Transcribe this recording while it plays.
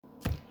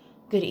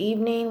Good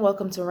evening.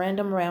 Welcome to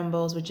Random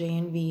Rambles with J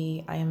and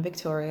V. I am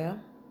Victoria.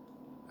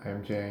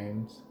 I'm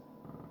James.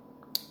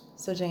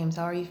 So, James,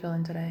 how are you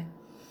feeling today?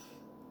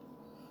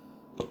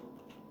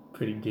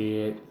 Pretty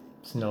dead.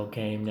 Snow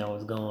came, now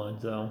it's gone,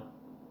 so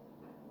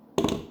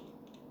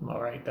I'm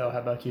alright though. How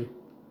about you?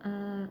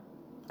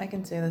 I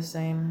can say the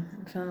same.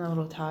 I'm feeling a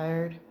little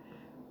tired.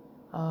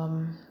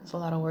 There's a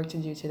lot of work to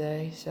do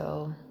today,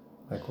 so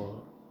Like what?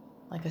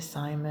 like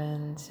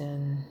assignments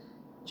and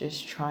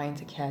just trying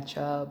to catch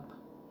up.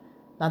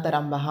 Not that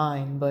I'm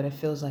behind, but it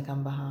feels like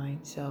I'm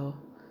behind. So,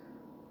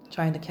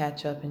 trying to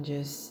catch up and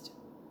just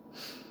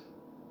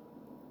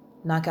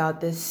knock out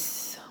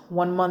this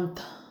 1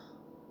 month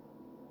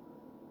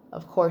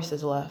of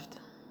courses left.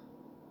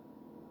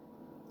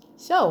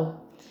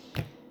 So,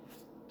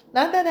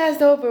 now that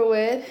that's over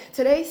with,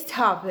 today's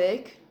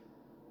topic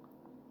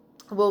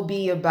will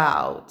be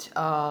about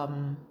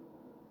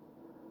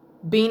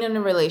being in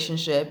a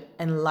relationship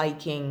and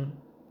liking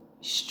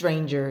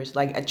strangers,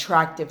 like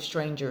attractive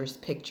strangers'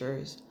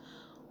 pictures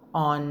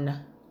on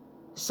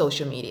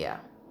social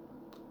media,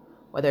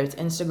 whether it's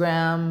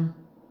Instagram,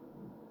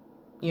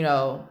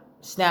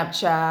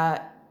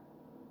 Snapchat,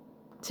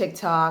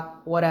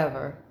 TikTok,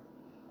 whatever.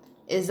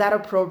 Is that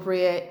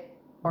appropriate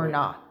or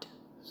not?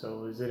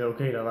 So is it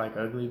okay to like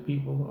ugly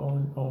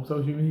people on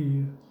social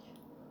media?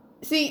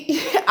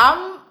 See,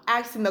 I'm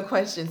asking the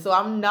question, so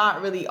I'm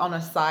not really on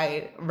a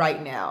side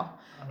right now.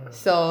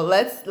 So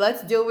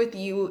let's deal with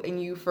you and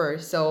you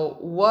first. So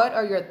what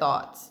are your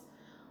thoughts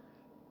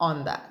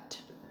on that?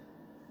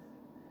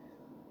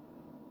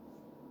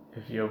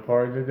 If your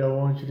partner don't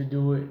want you to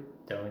do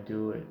it, don't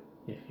do it.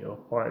 If your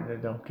partner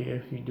don't care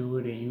if you do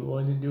it and you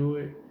want to do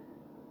it,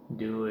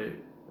 do it.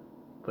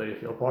 But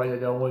if your partner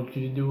don't want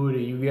you to do it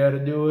and you gotta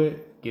do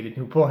it, get a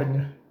new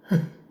partner.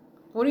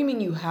 What do you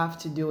mean you have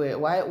to do it?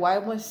 Why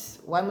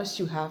must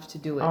you have to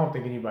do I it? don't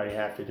think anybody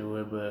have to do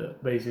it,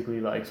 but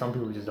basically, like some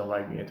people just don't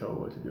like being told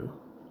what to do.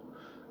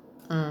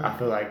 I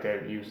feel like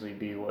that usually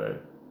be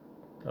what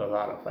a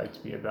lot of fights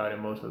be about in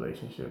most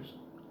relationships.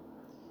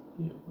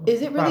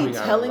 Is it really Probably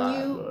not a telling lot,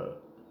 you?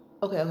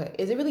 but Okay.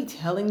 Is it really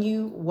telling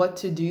you what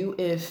to do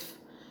if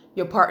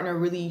your partner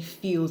really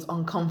feels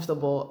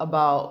uncomfortable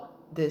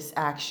about this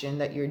action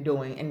that you're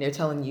doing and they're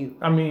telling you,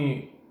 I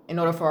mean, in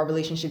order for our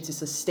relationship to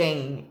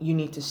sustain, you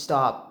need to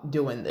stop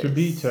doing this? to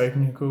be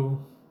technical,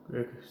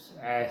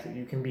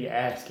 you can be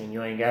asking.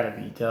 You ain't gotta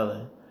be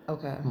telling.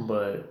 Okay.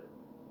 But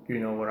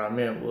what I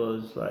meant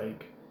was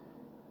like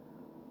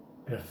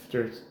if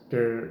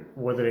they're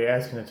whether they're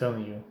asking or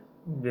telling you,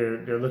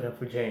 they're looking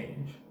for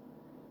change,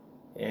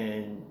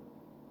 and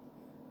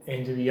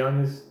to be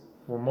honest,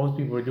 when most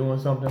people are doing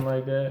something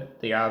like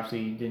that, they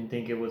obviously didn't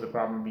think it was a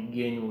problem to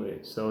begin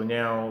with. So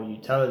now you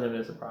telling them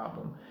it's a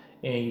problem,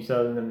 and you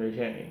telling them to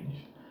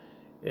change.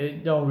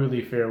 It don't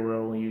really fare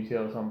well when you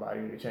tell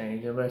somebody to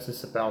change, unless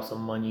it's about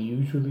some money.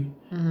 Usually,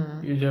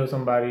 you tell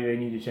somebody they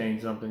need to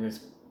change something. It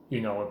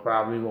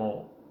probably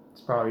won't.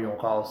 It's probably gonna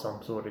cause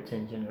some sort of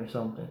tension or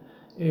something.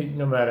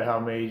 No matter how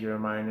major or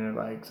minor,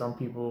 like some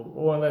people,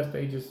 or unless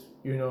they just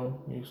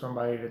you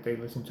somebody that they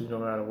listen to no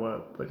matter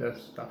what. But I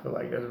feel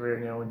like that's rare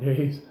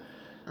nowadays.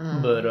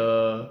 But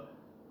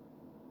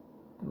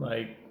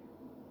like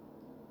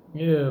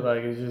yeah,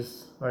 like it's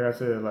just like I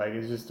said, like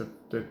it's just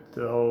the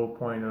whole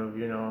point of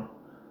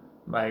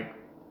like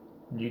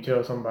you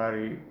tell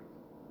somebody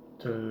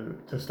to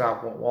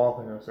stop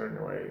walking a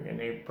certain way, and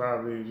they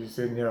probably just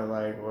sitting there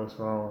like, what's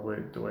wrong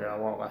with the way I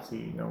walk? I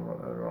see no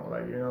wrong,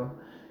 like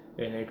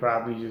and they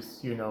probably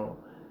just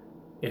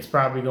it's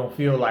probably gonna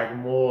feel like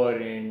more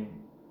than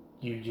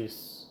you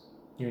just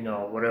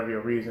whatever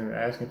your reason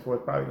asking for.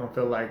 It's probably gonna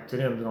feel like to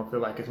them it's gonna feel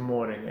like it's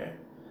more than that.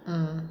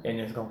 And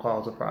it's gonna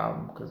cause a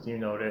problem because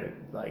that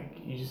like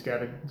you just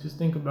gotta just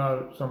think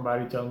about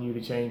somebody telling you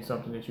to change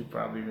something that you've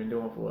probably been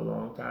doing for a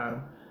long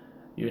time,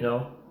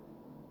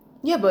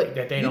 Yeah, but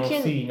that they don't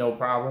see no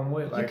problem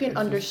with. you Like can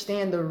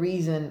understand the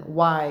reason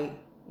why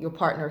your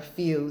partner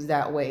feels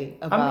that way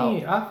about. I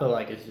mean, I feel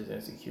like it's just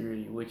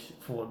insecurity, which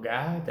for a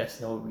guy, that's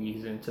no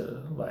reason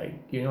to like,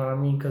 you know what I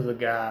mean? Because a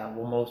guy, I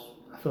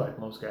feel like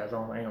most guys, I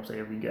ain't gonna say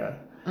every guy,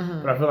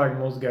 but I feel like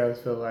most guys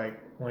feel like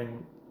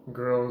when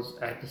girls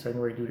act a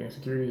certain way due to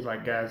insecurities,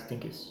 like guys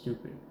think it's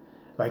stupid.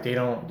 Like they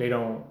don't be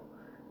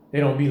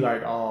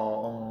like,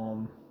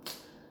 oh,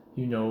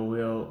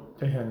 well,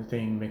 that kind of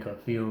thing make her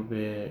feel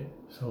bad,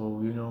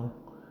 so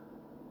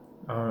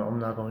I'm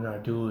not gonna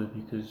not do it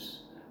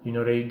because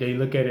they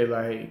look at it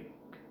like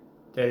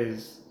that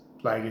is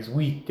like it's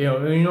weak. They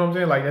don't, you know what I'm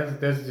saying? Like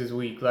that's just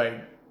weak.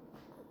 Like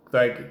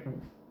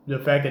the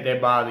fact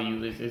that bother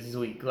you is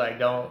weak. Like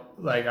don't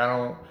like I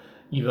don't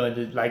even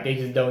just, like they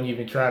just don't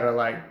even try to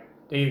like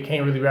they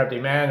can't really wrap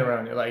their mind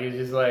around it. Like it's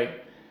just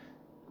like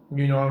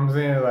you know what I'm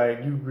saying?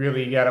 Like you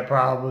really got a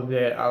problem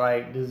that I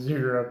like this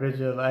zero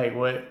picture. Like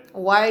what?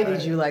 Why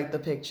did you like the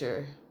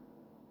picture?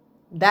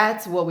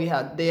 That's what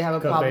they have a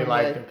Because problem they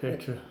like with. the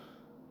picture.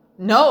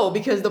 No,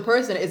 because the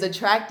person is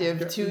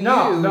attractive to you.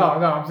 No.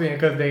 I'm saying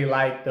because they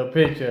like the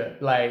picture.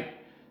 Like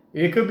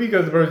it could be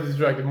because the person is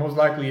attractive. Most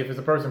likely, if it's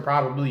a person,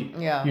 probably.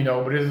 Yeah.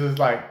 But it's just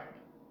like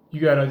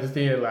you gotta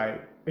understand,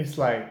 like, it's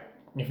like,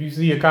 if you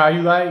see a car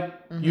you like,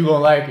 you gonna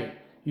like it.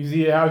 You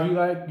see a house you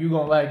like, you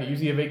gonna like it. You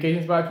see a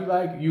vacation spot you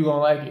like, you gonna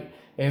like it.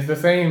 And it's the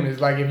same as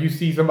like if you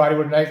see somebody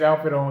with a nice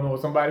outfit on or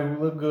somebody who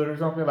look good or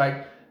something,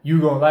 like,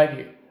 you gonna like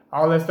it.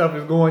 All that stuff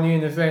is going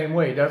in the same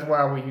way. That's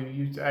why when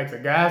you ask a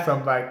guy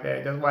something like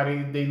that, that's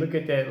why they look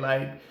at that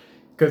like,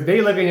 because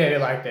they looking at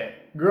it like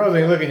that. Girls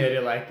ain't looking at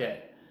it like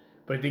that.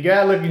 But the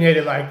guy looking at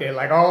it like that,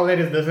 like all that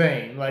is the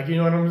same. Like, you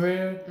know what I'm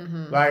saying?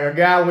 Mm-hmm. Like a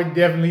guy would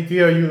definitely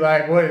tell you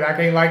like, what, I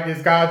can't like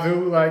this guy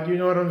too. Like, you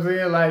know what I'm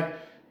saying? Like,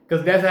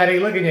 because that's how they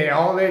looking at it.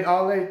 All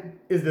that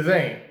is the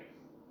same.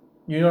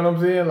 You know what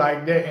I'm saying?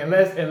 Like that,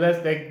 unless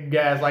that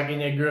guy's like in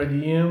that girl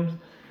DMs,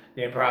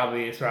 then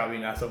it's probably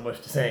not so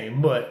much the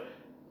same. But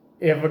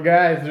if a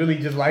guy is really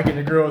just liking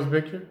the girl's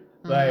picture,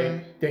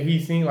 like that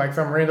he's seen like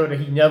some random that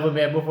he never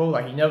met before,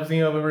 like he never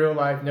seen her in real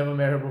life, never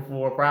met her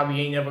before,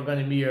 probably ain't never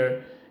gonna meet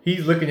her.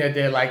 He's looking at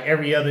that like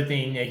every other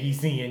thing that he's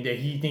seeing that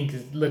he thinks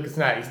looks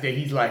nice that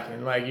he's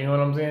liking. Like, you know what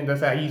I'm saying? That's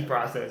how he's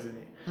processing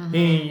it.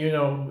 He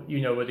ain't,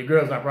 but the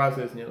girl's not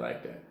processing it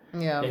like that.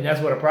 Yeah. And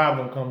that's where the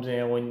problem comes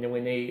in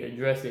when they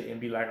address it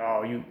and be like,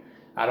 oh,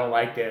 I don't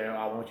like that, and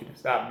I want you to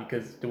stop,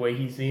 because the way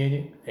he's seeing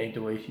it ain't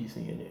the way she's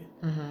seeing it.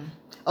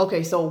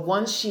 Okay, so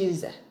once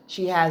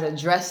she has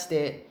addressed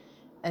it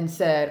and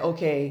said,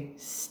 okay,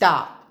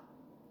 stop.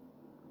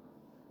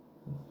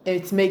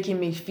 It's making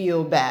me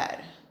feel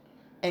bad.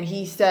 And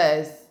he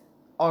says,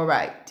 all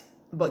right,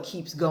 but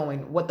keeps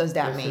going. What does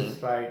that mean? This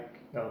is like,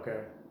 okay.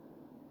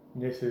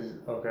 This is,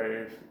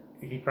 okay,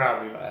 if he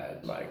probably lied.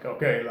 Like,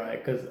 okay,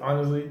 like, because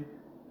honestly,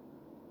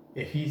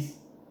 if he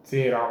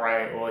said all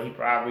right, or he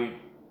probably,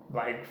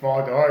 like,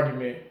 fought the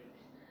argument,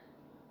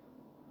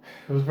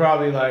 it was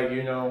probably like,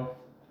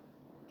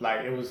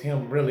 like, it was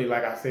him really,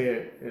 like I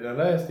said, and the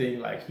last thing,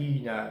 like, he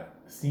not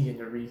seeing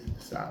the reason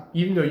to stop.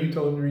 Even though you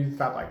told him the reason to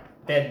stop,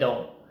 like, that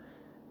don't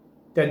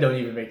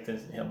even make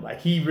sense to him. Like,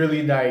 he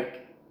really,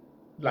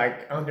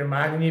 like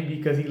undermining it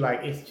because he,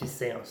 like, it just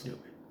sounds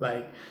stupid.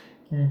 Like,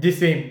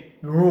 this ain't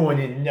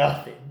ruining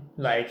nothing.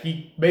 Like,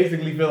 he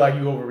basically feel like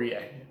you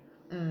overreacting.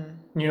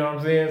 You know what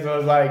I'm saying? So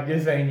it's like,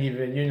 this ain't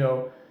even,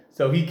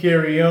 so he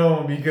carry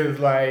on because,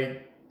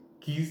 like,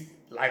 he's,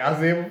 like I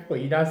said before,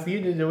 he not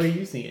seeing it the way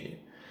you seeing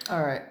it.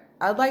 All right.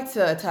 I'd like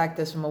to attack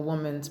this from a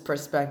woman's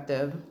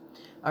perspective.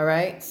 All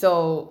right.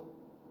 So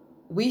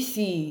we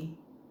see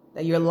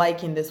that you're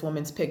liking this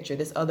woman's picture,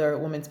 this other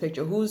woman's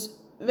picture, who's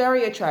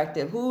very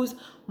attractive, who's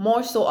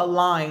more so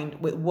aligned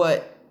with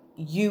what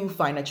you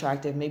find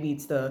attractive. Maybe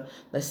it's the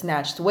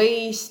snatched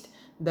waist,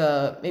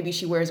 maybe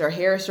she wears her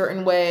hair a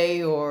certain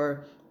way,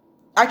 or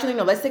actually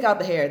no, let's take out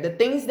the hair. The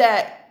things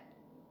that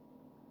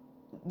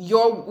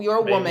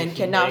your woman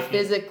cannot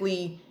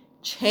physically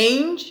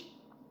change,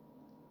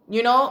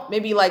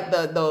 maybe like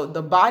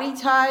the body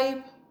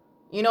type,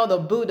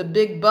 the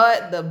big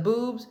butt, the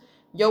boobs.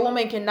 Your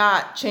woman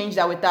cannot change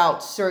that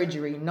without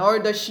surgery, nor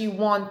does she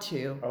want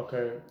to.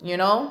 Okay.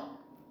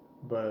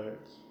 But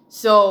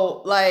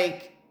so,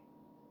 like,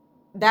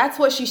 that's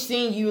what she's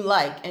seeing you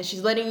like, and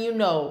she's letting you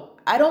know,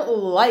 I don't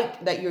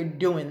like that you're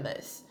doing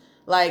this.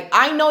 Like,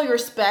 I know your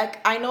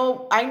spec. I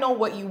know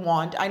what you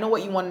want. I know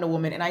what you want in a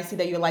woman, and I see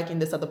that you're liking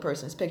this other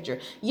person's picture.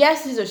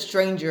 Yes, he's a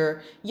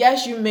stranger.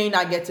 Yes, you may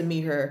not get to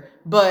meet her,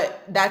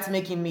 but that's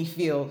making me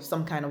feel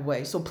some kind of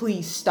way. So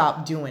please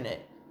stop doing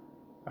it.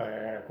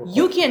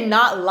 You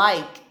cannot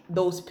like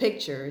those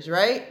pictures,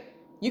 right?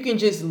 You can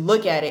just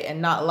look at it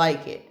and not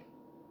like it.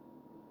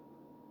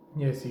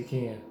 Yes, you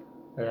can.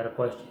 I got a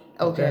question.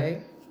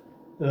 Okay.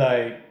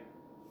 Like,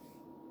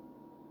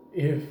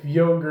 if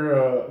your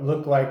girl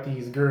look like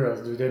these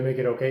girls, do they make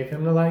it okay for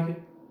him to like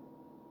it?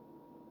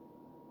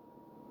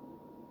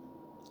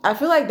 I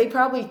feel like they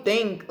probably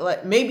think,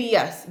 like, maybe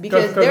yes,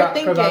 because they're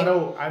thinking, I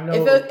know.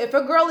 If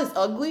a girl is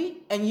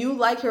ugly and you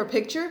like her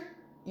picture,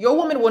 your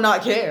woman will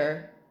not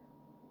care.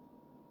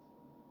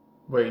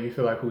 Wait, you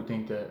feel like who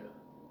think that?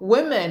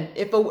 Women.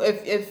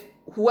 If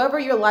whoever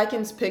you're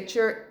liking's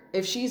picture,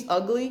 if she's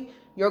ugly,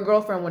 your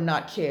girlfriend would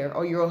not care,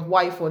 or your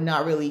wife will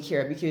not really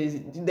care, because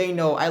they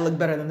know I look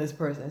better than this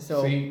person.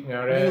 So see,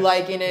 now you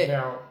liking it.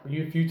 Now,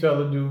 if you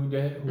tell a dude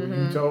that who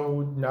you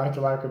told not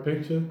to like a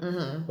picture,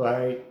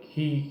 like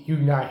you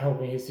not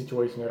helping his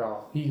situation at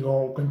all. He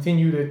gonna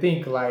continue to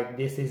think like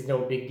this is no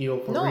big deal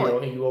for real,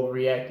 and you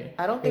overreacting.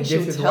 I don't think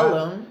she'll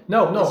tell him.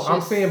 No, I'm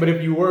saying, but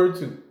if you were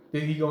to,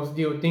 then he gonna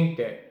still think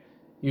that.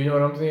 You know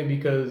what I'm saying?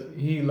 Because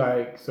he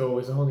like, so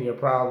it's only a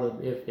problem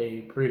if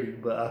they pretty,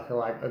 but I feel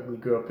like ugly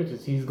girl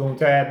pictures. He's gonna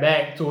tie it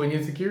back to an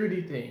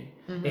insecurity thing,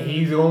 and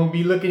he's gonna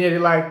be looking at it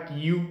like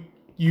you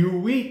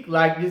weak,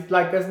 like it's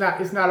like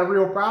it's not a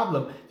real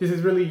problem. This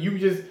is really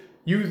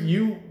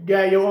you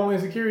got your own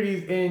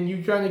insecurities, and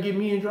you trying to get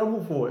me in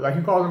trouble for it. Like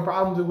you causing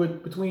problems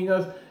between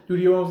us due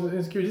to your own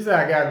insecurities. This is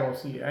how a guy gonna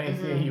see it. I ain't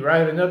saying he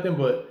right or nothing,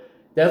 but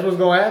that's what's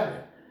gonna happen.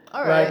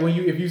 All right. Like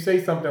if you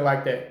say something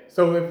like that.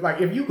 So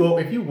if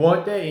you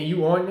want that and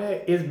you on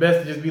that, it's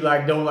best to just be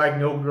like, don't like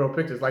no girl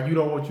pictures. Like you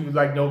don't want you to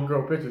like no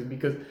girl pictures,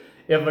 because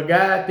if a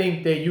guy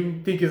think that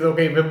you think it's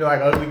okay for him to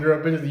like ugly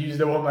girl pictures and you just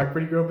don't want like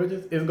pretty girl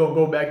pictures, it's gonna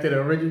go back to the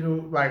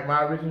original, like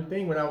my original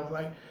thing when I was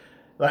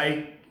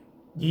like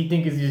he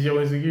think it's just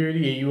your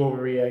insecurity and you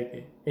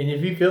overreacting. And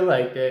if he feel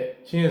like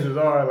that, chances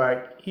are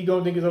like he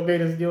gonna think it's okay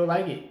to still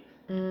like it.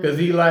 Cause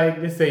he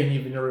like this ain't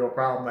even a real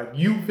problem. Like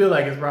you feel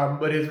like it's a problem,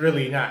 but it's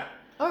really not.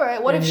 All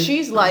right. What And if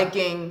she's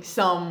liking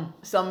some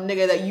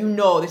nigga that you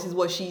know this is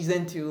what she's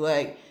into,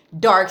 like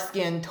dark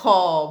skin,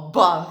 tall,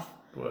 buff,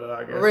 well,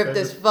 I guess ripped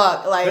as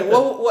fuck. Like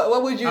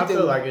what would you do? I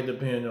feel like it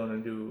depends on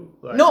the dude.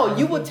 Like, no,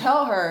 honestly, you would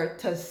tell her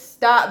to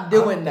stop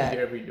doing that. I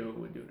don't think every dude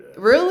would do that.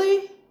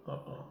 Really?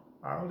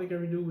 I don't think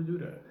every dude would do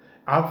that.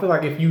 I feel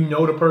like if you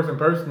know the person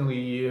personally,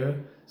 yeah.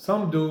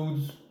 Some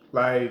dudes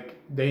like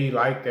they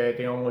like that.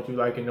 They don't want you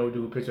liking no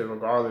dude picture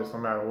regardless, no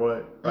matter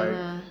what. Like,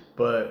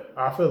 but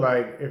I feel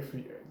like if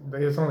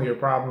it's only a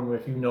problem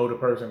if you know the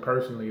person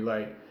personally,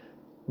 like.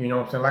 You know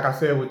what I'm saying? Like I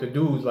said with the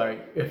dudes,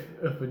 like if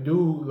a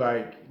dude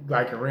like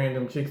a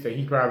random chicks that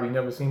he probably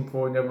never seen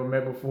before, never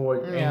met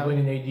before, ain't put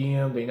in their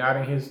DM, they not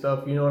in his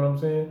stuff, you know what I'm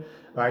saying?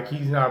 Like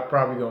he's not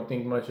probably gonna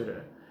think much of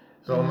that.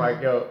 So I'm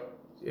like, yo,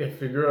 if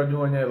the girl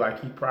doing that,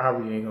 like he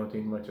probably ain't gonna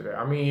think much of that.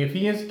 I mean, if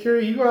he insecure,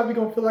 he probably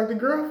gonna feel like the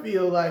girl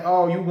feel like,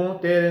 oh, you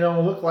want that, it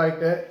don't look like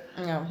that.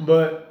 Yeah.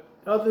 But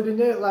other than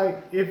that,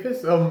 like if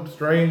it's some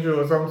stranger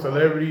or some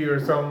celebrity or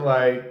some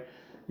like,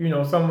 you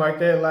know, something like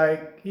that,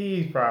 like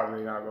he's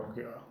probably not gonna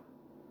care.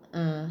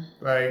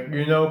 Like,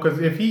 you know, because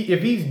if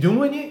he's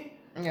doing it,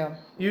 yeah,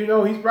 you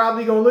know, he's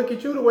probably gonna look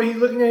at you the way he's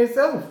looking at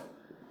himself.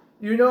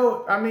 You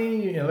know, I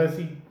mean, unless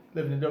he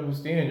living a double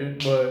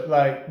standard,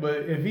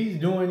 but if he's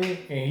doing it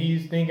and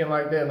he's thinking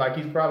like that, like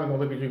he's probably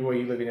gonna look at you the way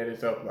he's looking at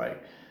himself.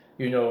 Like,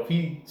 you know, if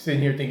he's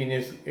sitting here thinking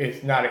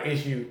it's not an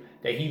issue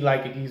that he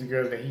liking these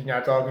girls that he's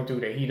not talking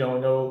to that he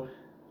don't know,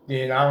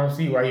 then I don't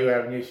see why you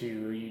have an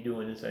issue or you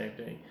doing the same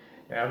thing.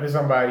 Now, if it's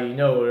somebody you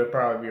know, it'll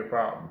probably be a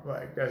problem.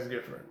 Like that's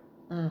different.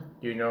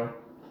 You know?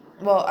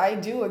 Well, I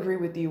do agree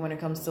with you when it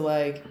comes to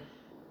like,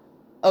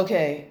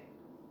 okay,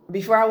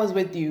 before I was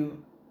with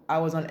you, I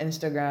was on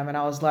Instagram and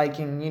I was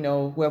liking, you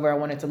know, whoever I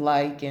wanted to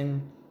like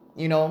and,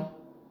 you know,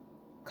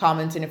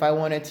 commenting if I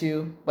wanted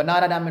to. But now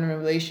that I'm in a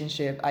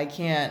relationship, I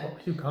can't.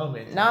 What you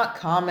comment? Not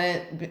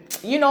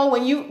comment. You know,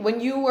 when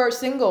you were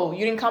single,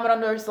 you didn't comment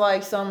under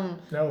like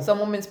some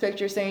woman's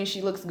picture saying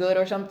she looks good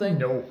or something.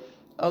 No.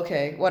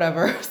 Okay,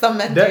 whatever. Some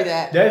men do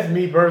that. That's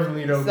me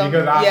personally though,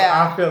 because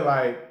I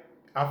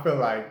feel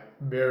like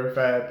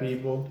verified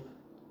people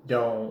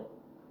don't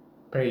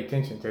pay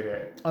attention to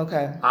that.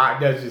 Okay.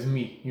 That's just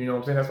me. You know what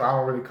I'm saying? That's why I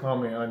don't really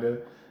comment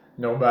under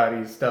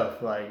nobody's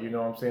stuff. Like, you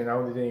know what I'm saying? The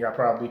only thing I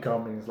probably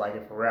comment is like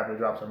if a rapper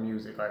drops some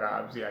music, like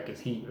obviously like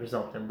it's heat or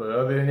something. But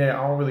other than that,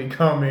 I don't really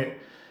comment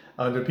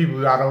under people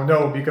that I don't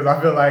know because I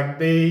feel like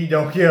they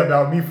don't care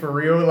about me for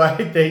real.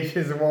 Like they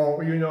just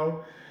won't, you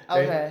know.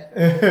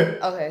 Okay.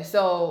 Okay,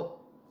 so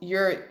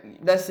you're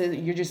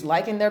just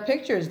liking their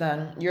pictures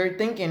then. You're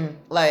thinking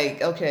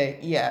like, okay,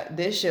 yeah,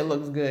 this shit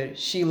looks good.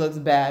 She looks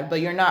bad,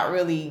 but you're not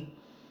really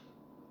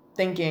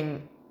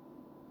thinking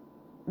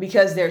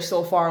because they're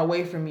so far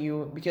away from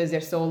you, because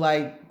they're so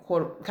like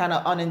quote kind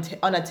of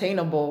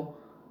unattainable,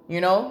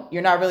 you know?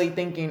 You're not really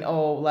thinking,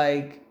 "Oh,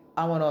 like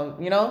I want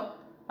to, you know,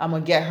 I'm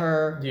gonna get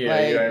her." Yeah,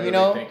 like, yeah, you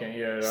know. Thinking,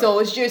 yeah. So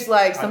it's just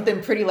like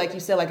something pretty, like you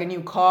said, like a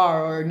new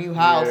car or a new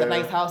house, a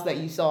nice house that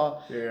you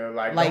saw. Yeah,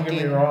 like don't get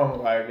me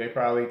wrong, like they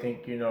probably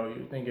think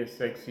you think it's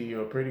sexy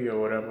or pretty or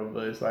whatever,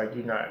 but it's like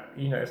you're not,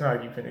 it's not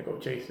like you finna go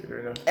chase it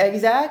or nothing.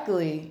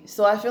 Exactly.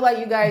 So I feel like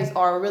you guys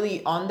are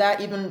really on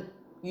that. Even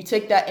you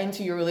take that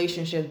into your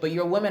relationship, but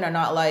your women are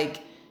not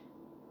like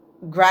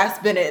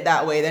grasping it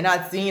that way. They're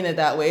not seeing it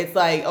that way. It's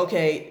like,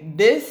 okay,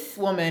 this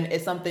woman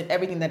is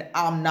everything that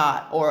I'm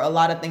not, or a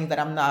lot of things that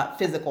I'm not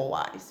physical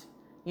wise,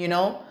 you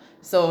know?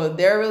 So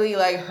they're really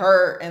like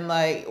hurt and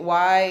like,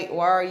 why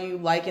are you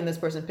liking this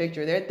person's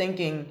picture? They're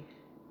thinking,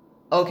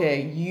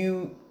 okay,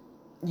 you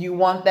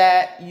want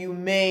that, you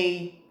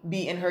may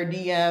be in her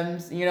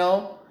DMs, you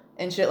know,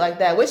 and shit like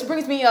that. Which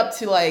brings me up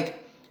to like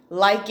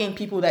liking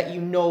people that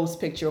you know's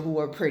picture who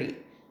are pretty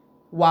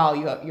while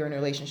you're in a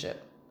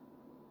relationship.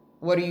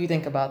 What do you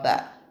think about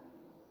that?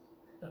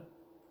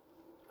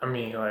 I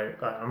mean,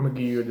 like I'm gonna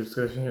give you a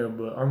discussion here,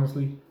 but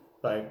honestly,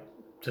 like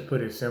to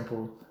put it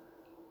simple,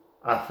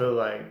 I feel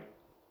like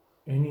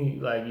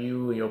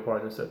you and your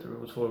partner set the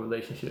rules for a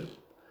relationship.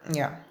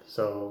 Yeah.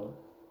 So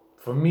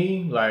for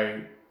me,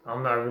 like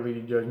I'm not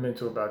really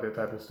judgmental about that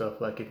type of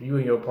stuff. Like if you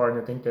and your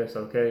partner think that's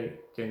okay,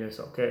 then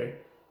it's okay.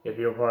 If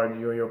you and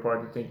your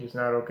partner think it's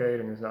not okay,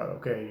 then it's not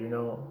okay. You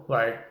know,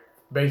 like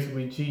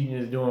basically cheating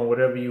is doing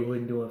whatever you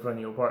wouldn't do in front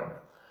of your partner.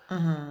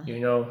 Mm-hmm. You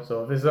know,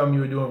 so if it's something you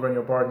would do in front of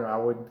your partner, I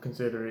wouldn't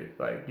consider it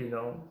like in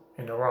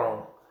the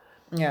wrong.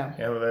 Yeah.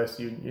 Unless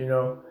you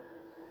know,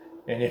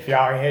 and if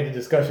y'all ain't had the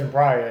discussion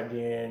prior,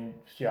 then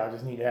y'all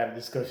just need to have a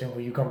discussion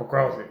when you come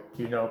across it.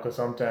 You know, because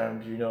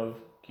sometimes you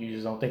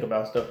just don't think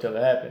about stuff till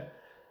it happen.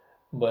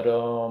 But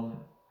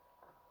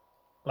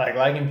like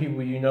liking people,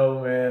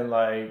 man,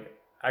 like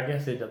I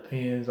guess it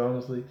depends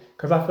honestly,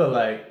 because I feel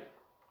like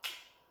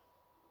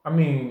I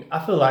mean,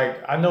 I feel like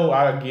I know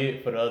I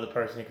get for the other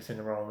person it can send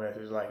the wrong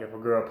message. Like if a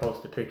girl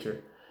posts a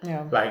picture,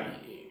 Yeah. like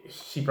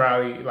she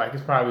probably like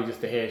it's probably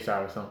just a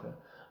headshot or something.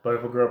 But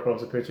if a girl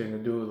posts a picture and the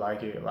dude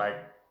like it, like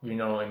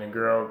and the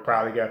girl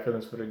probably got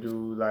feelings for the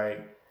dude,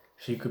 like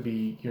she could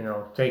be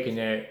taking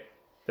that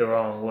the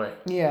wrong way.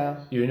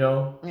 Yeah.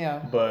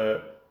 Yeah.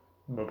 But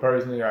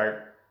personally, like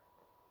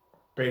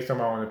based on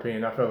my own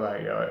opinion, I feel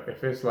like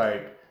if it's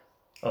like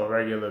a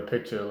regular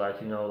picture,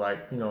 like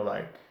like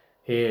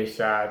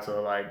headshots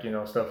or like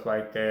stuff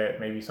like that.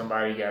 Maybe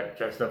somebody got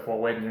dressed up for a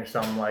wedding or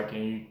something like,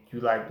 and you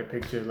like the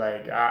pictures.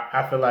 Like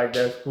I feel like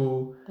that's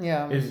cool.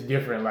 Yeah. It's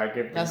different. Like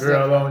if That's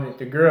different.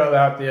 the girl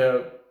out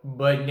there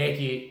butt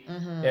naked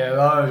Mm-hmm. and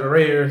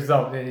lingerie or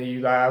something, and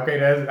you like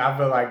okay, I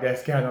feel like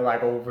that's kind of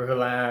like over the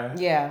line.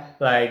 Yeah.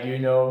 Like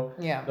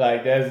Yeah.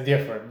 like that's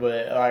different.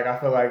 But like I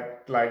feel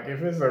like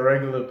if it's a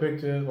regular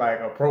picture, like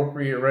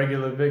appropriate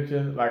regular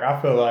picture, like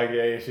I feel like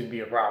yeah, it should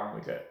be a problem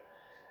with that.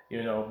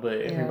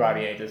 But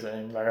everybody Yeah. ain't the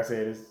same. Like I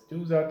said, there's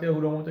dudes out there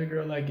who don't want their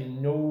girl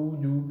liking no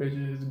dude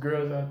pictures. There's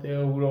girls out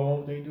there who don't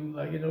want their dude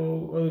liking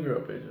no other girl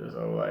pictures.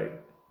 So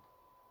like,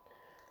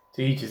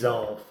 to each his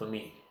own for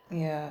me.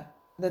 Yeah.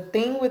 The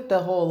thing with the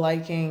whole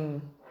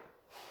liking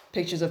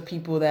pictures of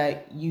people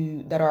that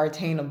are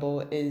attainable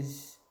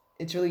is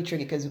it's really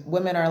tricky because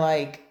women are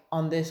like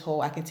on this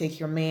whole I can take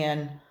your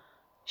man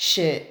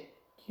shit.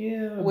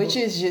 Yeah. Which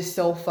is just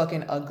so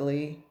fucking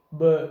ugly.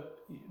 But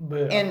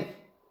And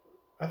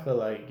I feel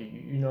like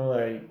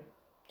like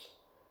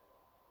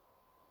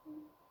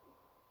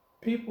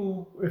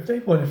people, if they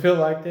want to feel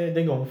like that,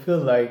 they gonna feel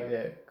like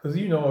that. Cause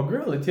a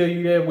girl will tell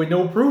you that with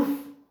no proof.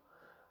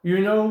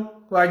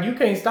 Like you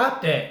can't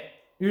stop that.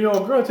 A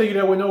girl tell you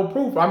that with no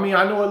proof. I mean,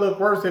 I know it look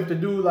worse if the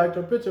dude liked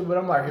your picture, but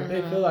I'm like, if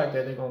they feel like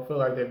that, they gonna feel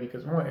like that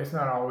because one, it's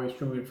not always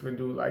true if the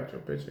dude liked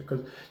your picture.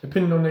 Because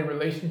depending on their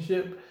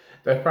relationship,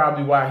 that's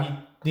probably why he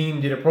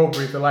deemed it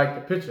appropriate to like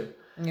the picture.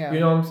 yeah. You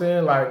know what I'm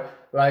saying?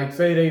 Like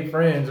say they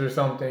friends or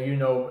something,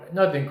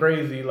 nothing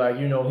crazy. Like,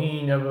 he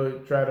ain't never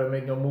try to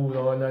make no moves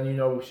on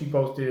nothing. She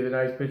posted a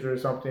nice picture or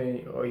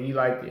something, or he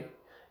liked it.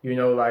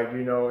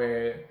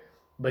 And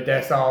but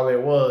that's all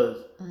it was.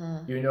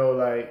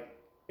 Like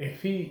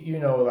if he,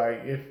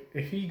 like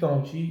if he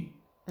gonna cheat,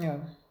 Yeah.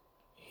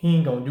 he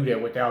ain't gonna do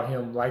that without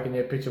him liking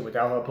that picture,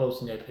 without her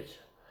posting that picture.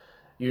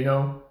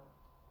 And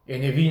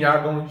if he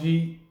not gonna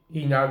cheat,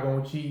 he not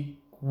gonna cheat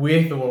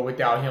with or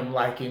without him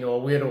liking or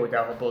with or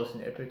without her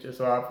posting that picture.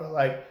 So I feel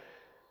like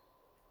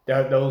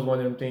that was one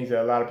of them things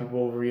that a lot of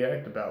people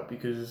overreact about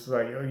because it's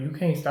like, you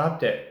can't stop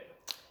that.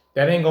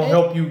 That ain't gonna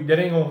help you. That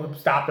ain't gonna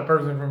stop the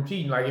person from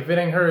cheating. Like if it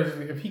ain't hers,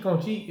 if he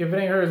gonna cheat, if it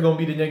ain't hers, it's gonna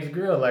be the next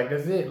girl. Like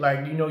that's it.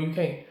 Like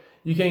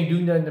you can't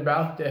do nothing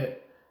about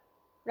that.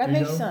 That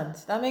makes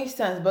sense. That makes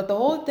sense. But the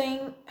whole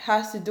thing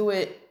has to do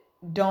with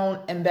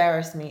don't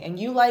embarrass me. And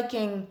you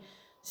liking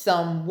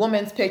some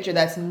woman's picture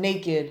that's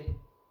naked.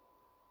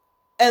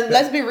 And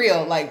let's be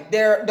real, like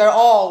they're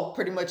all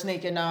pretty much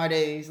naked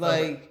nowadays.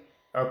 Like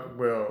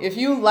well, if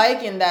you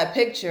liking that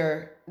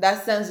picture,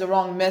 that sends the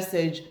wrong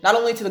message, not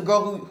only to the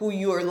girl who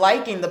you are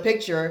liking the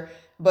picture,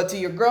 but to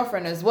your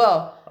girlfriend as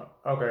well.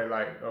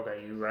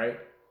 Okay, you right.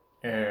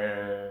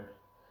 And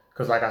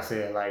because like I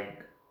said,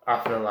 like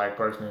I feel like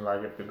personally,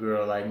 like if the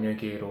girl like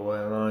naked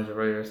or in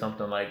lingerie or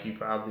something, like you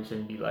probably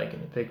shouldn't be liking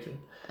the picture.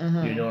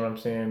 Mm-hmm. You know what I'm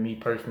saying? Me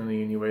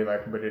personally, anyway.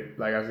 Like, but it,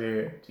 like I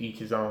said, to each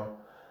his own.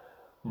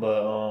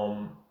 But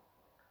I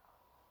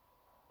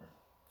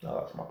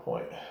lost my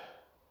point.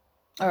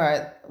 All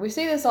right, we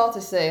say this all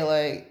to say,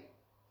 like,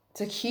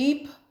 to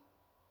keep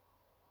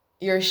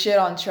your shit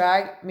on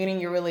track, meaning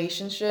your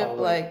relationship,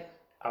 like.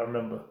 I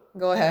remember.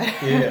 Go ahead.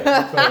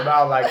 Yeah. So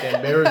about like the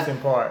embarrassing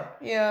part.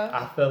 Yeah.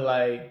 I feel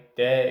like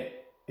that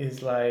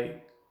is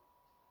like.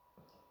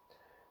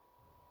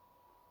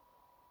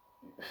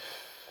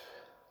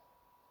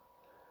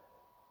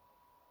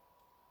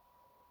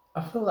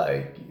 I feel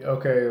like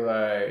okay,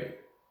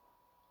 like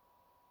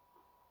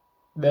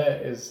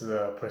that is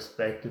a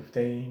perspective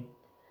thing,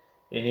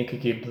 and it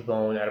could get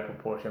blown out of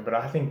proportion. But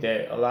I think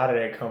that a lot of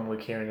that come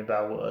with caring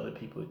about what other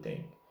people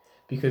think,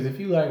 because if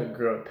you like a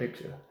girl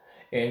picture,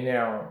 and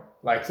now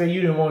like say you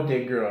didn't want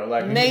that girl,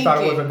 like you just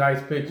thought it was a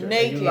nice picture,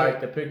 and you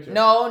liked the picture.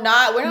 No, we're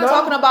not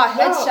talking about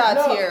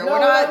headshots here. We're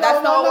not.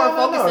 That's not what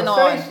we're focusing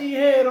on. Say she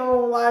had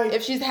on like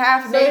if she's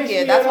half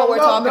naked, that's what we're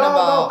talking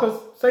about. No,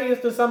 because say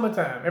it's the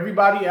summertime,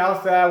 everybody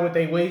outside with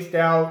their waist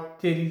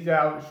out, titties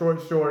out,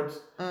 short shorts.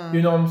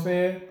 You know what I'm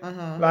saying?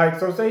 Mm-hmm. Like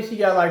so, say she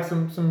got like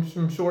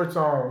some shorts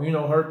on.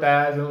 Her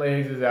thighs and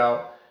legs is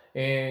out,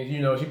 and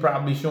she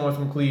probably showing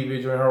some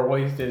cleavage, and her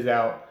waist is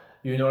out.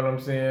 You know what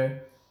I'm saying?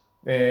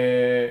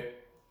 And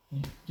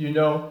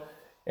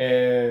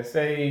and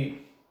say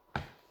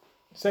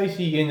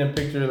she in the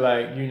picture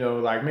like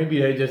like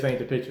maybe that just ain't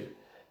the picture.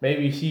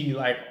 Maybe she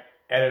like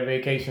at a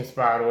vacation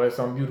spot or at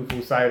some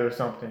beautiful site or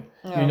something.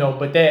 Yeah.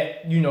 But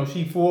that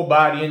she full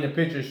body in the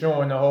picture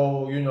showing the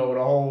whole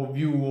the whole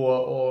view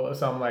or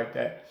something like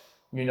that.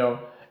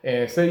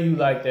 And say you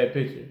like that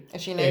picture.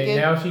 Is she naked?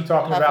 And now she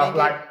talking about naked?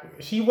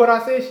 Like she what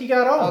I said she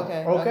got on.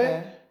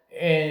 Okay.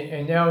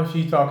 and now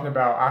she's talking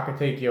about I could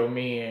take your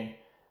man.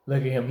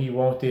 Look at him. He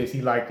want this.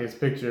 He like this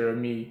picture of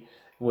me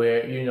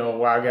where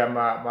where I got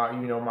my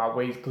my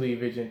waist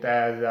cleavage and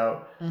thighs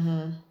out.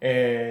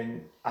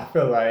 And I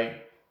feel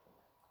like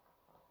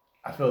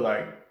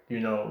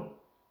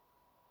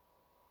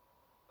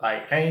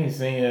like I ain't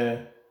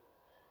saying.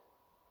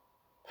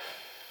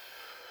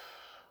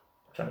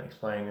 I'm trying to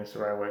explain this the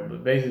right way,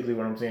 but basically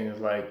what I'm saying is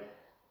like,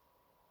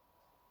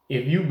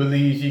 if you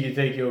believe she can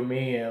take your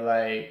man,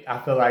 like I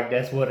feel like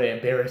that's where the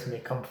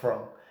embarrassment come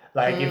from.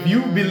 Like if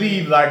you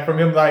believe like from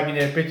him like in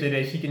that picture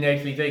that she can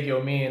actually take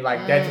your man,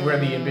 like that's where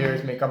the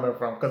embarrassment coming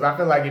from. Because I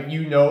feel like if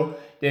you know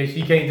that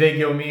she can't take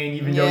your man,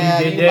 even though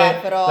you did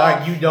that,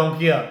 like you don't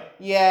care.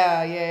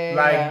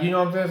 Like, you know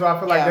what I'm saying? So I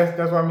feel like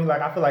that's what I mean.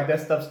 Like I feel like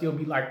that stuff still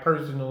be like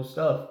personal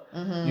stuff.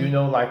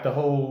 Like the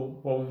whole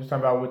what we was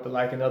talking about with the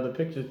like another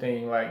picture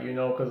thing. Like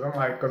because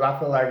I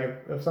feel like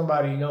if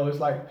somebody it's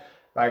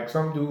like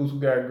some dudes who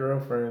got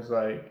girlfriends,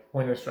 like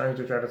when a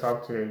stranger try to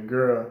talk to a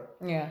girl,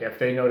 if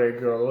they know that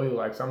girl loyal,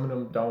 like some of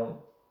them don't.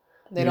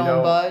 They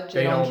don't budge.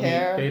 They don't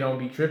care. They don't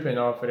be tripping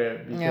off of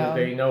that because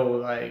they know,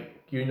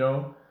 like you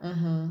know what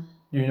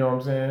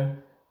I'm saying.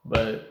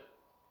 But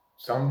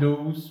some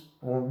dudes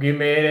will get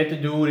mad at the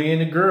dude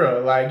and the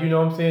girl, like you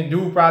know what I'm saying.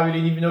 Dude probably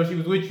didn't even know she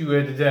was with you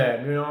at the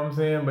time, you know what I'm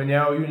saying. But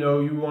now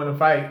you want to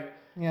fight.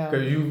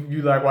 Because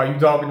you like why you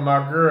talking to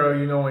my girl,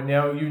 and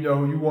now you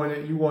want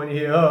to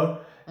hear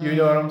her. You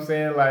know what I'm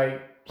saying?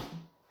 Like,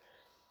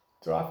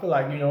 so I feel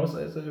like,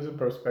 it's a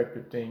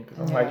perspective thing. Because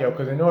I'm like,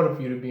 because in order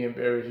for you to be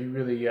embarrassed, you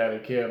really got to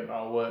care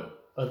about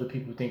what other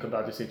people think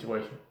about the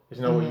situation.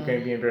 There's no way you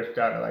can't be embarrassed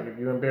without it. Like, if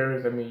you're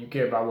embarrassed, I mean, you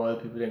care about what other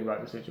people think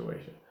about the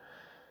situation.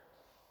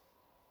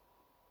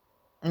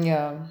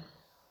 Yeah.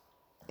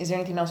 Is there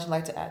anything else you'd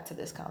like to add to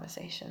this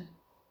conversation?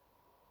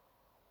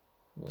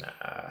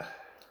 Nah.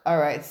 All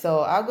right. So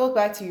I'll go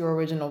back to your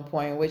original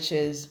point, which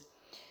is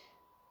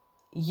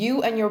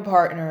you and your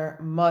partner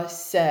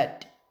must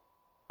set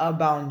a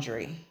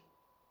boundary.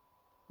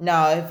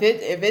 Now, if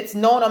it's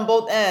known on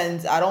both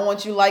ends, I don't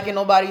want you liking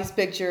nobody's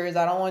pictures.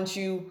 I don't want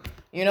you,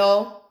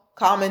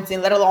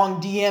 commenting, let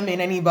alone DMing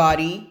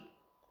anybody.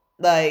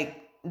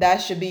 Like, that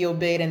should be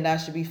obeyed and that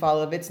should be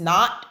followed. If it's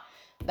not,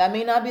 that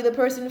may not be the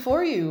person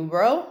for you,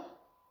 bro.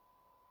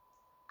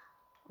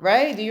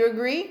 Right? Do you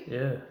agree?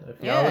 Yeah.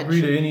 If y'all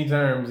agree to any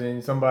terms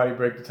and somebody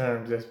break the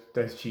terms,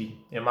 that's cheating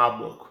in my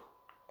book.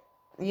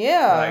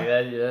 Yeah. Like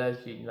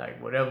that's cheating.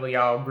 Like whatever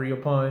y'all agree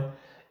upon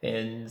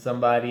and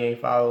somebody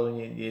ain't following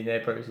it, then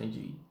that person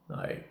cheating.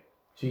 Like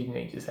cheating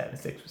ain't just having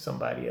sex with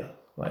somebody else.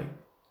 Like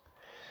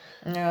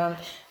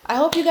I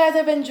hope you guys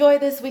have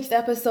enjoyed this week's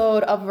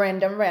episode of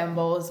Random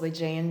Rambles with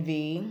J and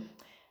V.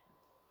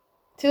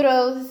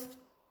 Toodles.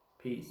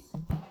 Peace.